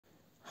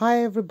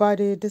Hi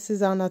everybody, this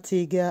is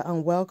TEGA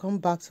and welcome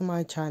back to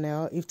my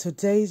channel. If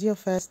today is your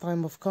first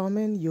time of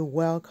coming, you're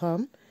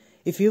welcome.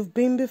 If you've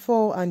been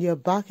before and you're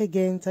back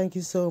again, thank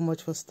you so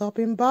much for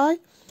stopping by.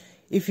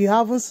 If you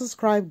haven't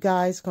subscribed,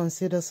 guys,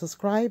 consider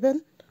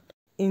subscribing.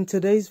 In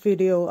today's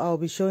video, I'll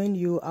be showing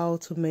you how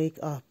to make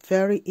a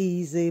very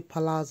easy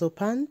palazzo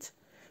pant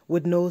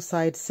with no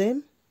side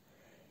seam.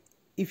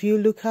 If you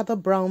look at the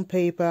brown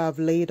paper I've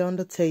laid on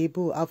the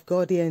table, I've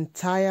got the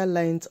entire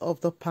length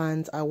of the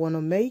pant I want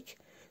to make.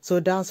 So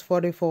that's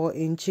 44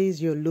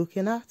 inches you're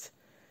looking at.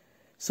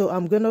 So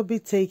I'm going to be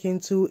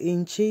taking 2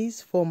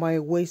 inches for my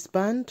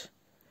waistband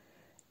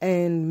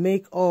and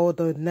make all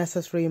the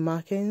necessary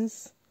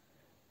markings.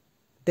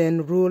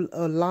 Then rule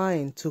a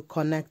line to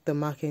connect the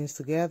markings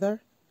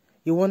together.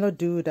 You want to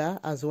do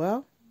that as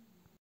well.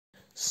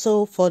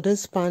 So for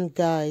this pant,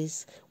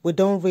 guys, we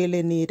don't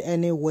really need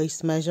any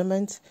waist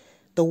measurement.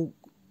 The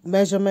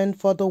measurement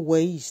for the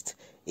waist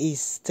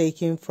is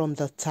taken from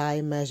the thigh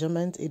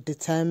measurement. It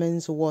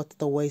determines what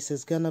the waist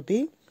is gonna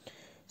be.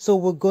 So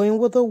we're going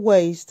with the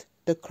waist,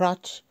 the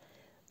crotch,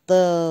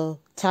 the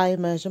thigh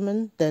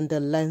measurement, then the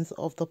length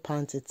of the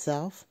pant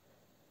itself.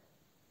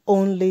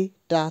 Only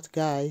that,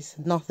 guys,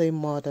 nothing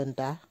more than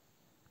that.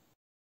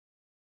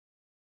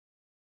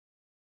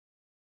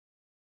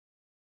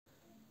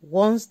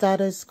 Once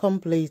that is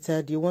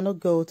completed, you want to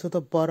go to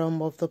the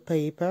bottom of the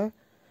paper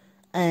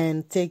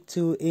and take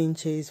 2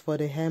 inches for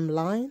the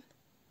hemline.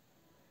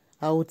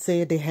 I would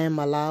say the hem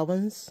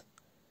allowance.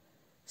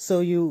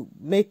 So you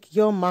make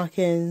your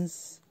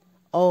markings,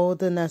 all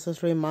the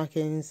necessary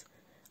markings,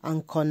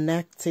 and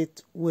connect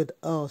it with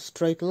a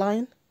straight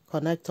line.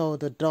 Connect all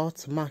the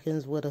dots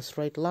markings with a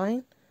straight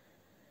line.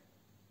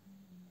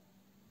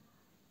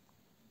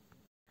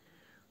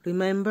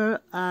 Remember,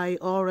 I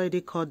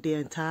already cut the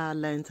entire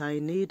length I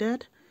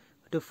needed,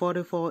 the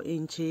 44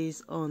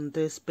 inches on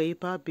this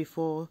paper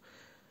before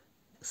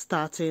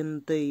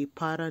starting the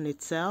pattern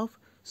itself.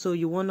 So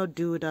you want to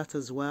do that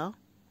as well.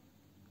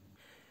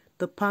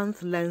 The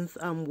pant length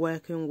I'm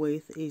working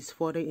with is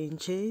 40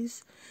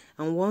 inches.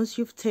 And once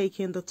you've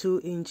taken the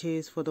 2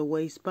 inches for the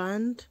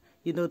waistband,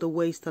 you know, the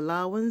waist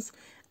allowance,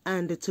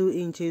 and the 2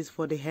 inches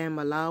for the hem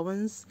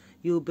allowance,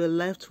 you'll be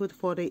left with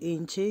 40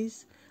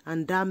 inches.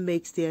 And that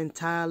makes the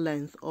entire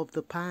length of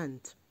the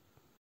pant.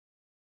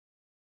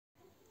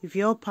 If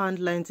your pant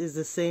length is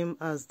the same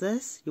as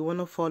this, you want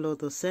to follow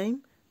the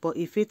same. But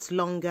if it's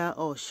longer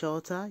or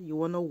shorter, you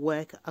want to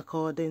work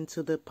according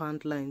to the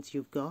pant length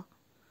you've got.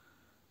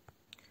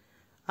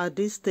 At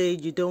this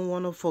stage, you don't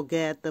want to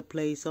forget the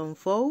place on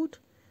fold.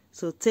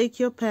 So take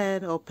your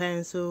pen or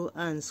pencil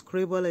and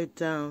scribble it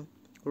down.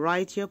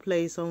 Write your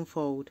place on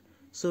fold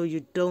so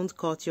you don't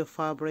cut your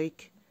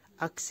fabric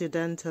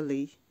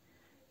accidentally.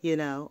 You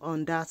know,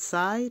 on that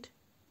side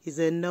is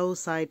a no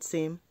side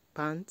seam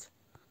pant.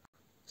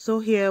 So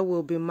here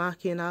we'll be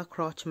marking our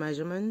crotch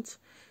measurement.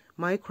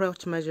 My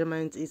crotch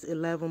measurement is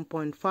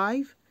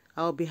 11.5.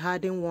 I'll be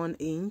adding 1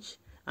 inch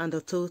and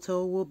the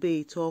total will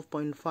be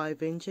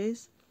 12.5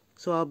 inches.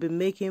 So I'll be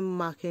making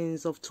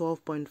markings of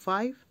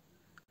 12.5.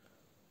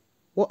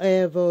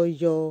 Whatever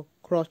your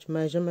crotch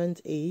measurement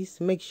is,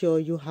 make sure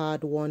you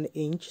add 1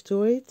 inch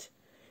to it.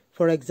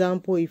 For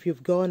example, if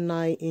you've got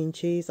 9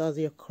 inches as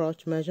your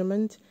crotch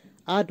measurement,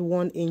 add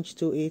 1 inch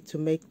to it to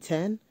make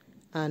 10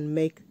 and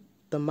make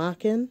the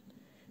marking.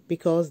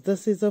 Because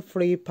this is a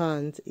free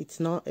pant, it's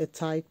not a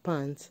tight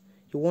pant.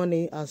 You want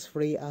it as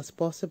free as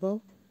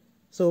possible.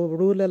 So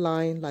rule a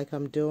line like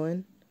I'm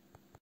doing.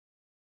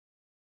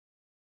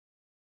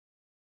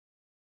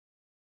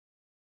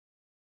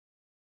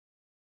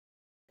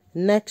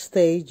 Next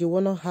stage, you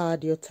want to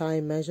add your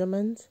thigh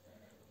measurement.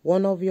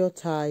 One of your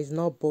thighs,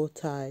 not both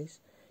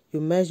thighs.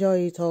 You measure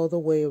it all the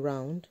way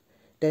around.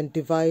 Then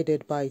divide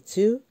it by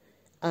 2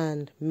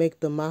 and make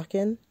the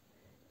marking.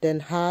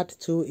 Then add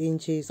 2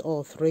 inches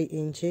or 3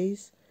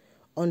 inches.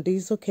 On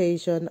this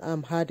occasion,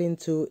 I'm adding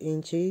 2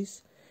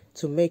 inches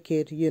to make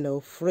it, you know,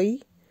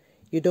 free.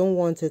 You don't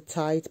want a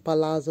tight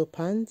palazzo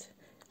pant.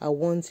 I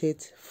want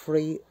it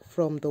free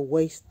from the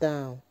waist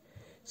down.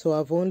 So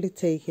I've only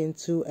taken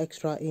 2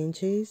 extra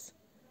inches.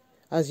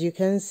 As you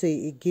can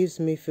see, it gives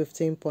me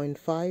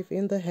 15.5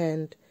 in the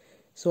hand.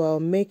 So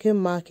I'll make a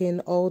marking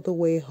all the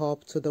way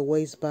up to the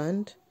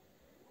waistband.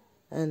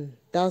 And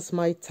that's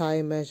my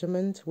thigh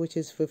measurement, which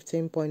is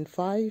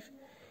 15.5.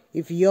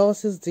 If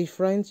yours is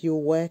different, you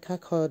work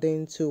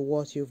according to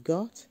what you've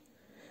got.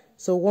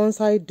 So once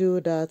I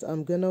do that,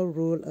 I'm going to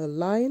rule a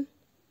line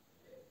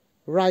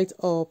right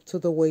up to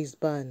the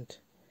waistband.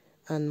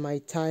 And my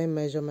thigh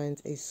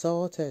measurement is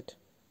sorted.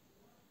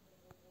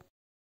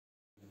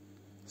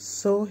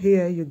 So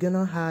here you're going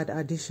to add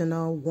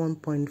additional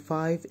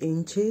 1.5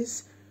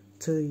 inches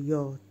to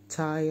your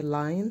thigh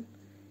line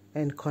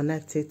and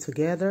connect it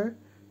together.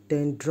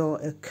 Then draw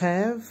a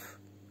curve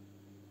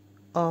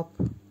up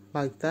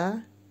like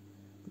that.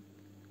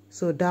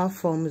 So that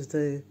forms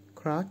the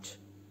crotch.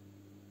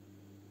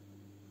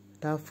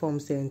 That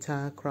forms the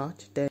entire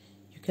crotch. Then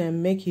you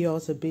can make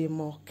yours a bit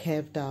more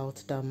curved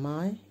out than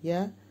mine,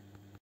 yeah?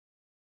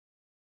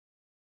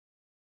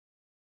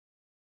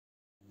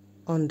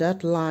 On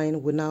that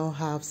line we now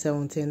have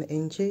 17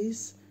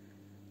 inches,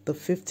 the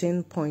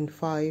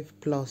 15.5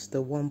 plus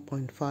the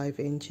 1.5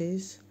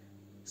 inches,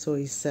 so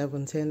it's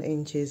 17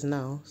 inches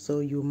now.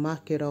 So you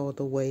mark it all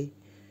the way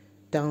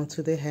down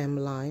to the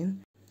hemline.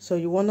 So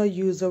you want to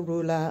use a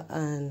ruler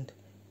and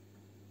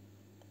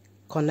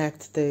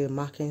connect the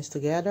markings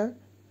together.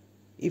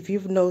 If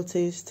you've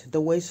noticed, the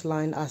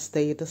waistline has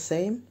stayed the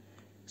same,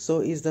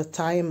 so it's the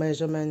thigh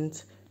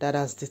measurement that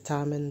has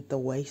determined the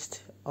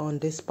waist on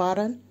this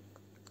pattern,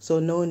 so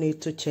no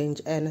need to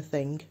change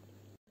anything.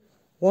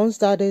 Once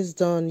that is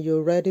done,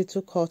 you're ready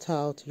to cut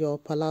out your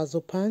palazzo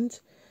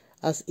pant.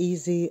 As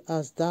easy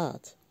as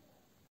that.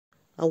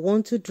 I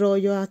want to draw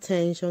your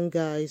attention,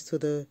 guys, to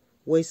the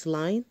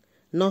waistline.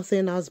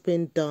 Nothing has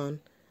been done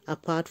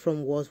apart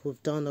from what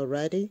we've done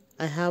already.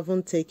 I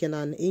haven't taken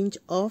an inch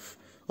off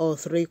or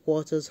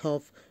 3/4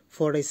 off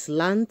for a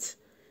slant.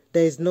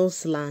 There is no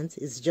slant,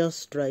 it's just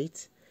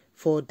straight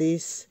for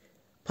this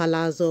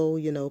palazzo,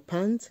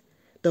 pant.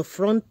 The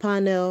front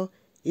panel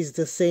is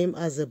the same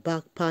as the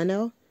back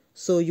panel,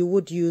 so you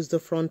would use the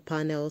front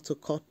panel to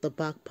cut the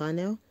back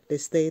panel. They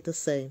stay the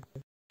same.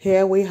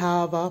 Here we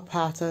have our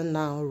pattern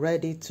now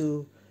ready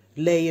to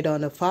lay it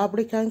on the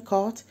fabric and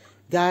cut.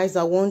 Guys,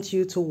 I want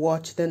you to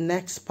watch the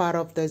next part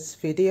of this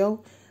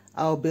video.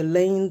 I'll be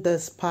laying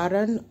this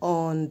pattern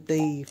on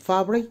the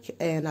fabric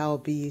and I'll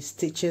be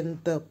stitching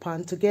the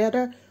pant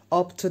together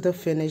up to the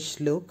finished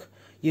look.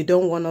 You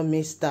don't want to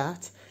miss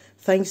that.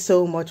 Thanks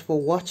so much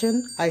for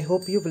watching. I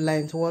hope you've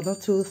learned one or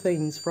two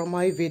things from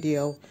my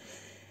video.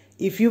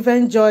 If you've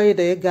enjoyed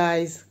it,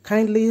 guys,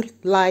 kindly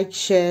like,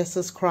 share,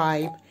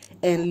 subscribe,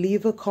 and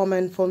leave a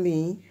comment for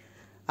me.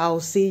 I'll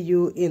see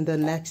you in the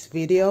next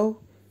video.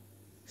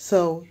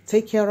 So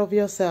take care of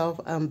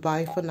yourself and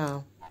bye for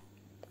now.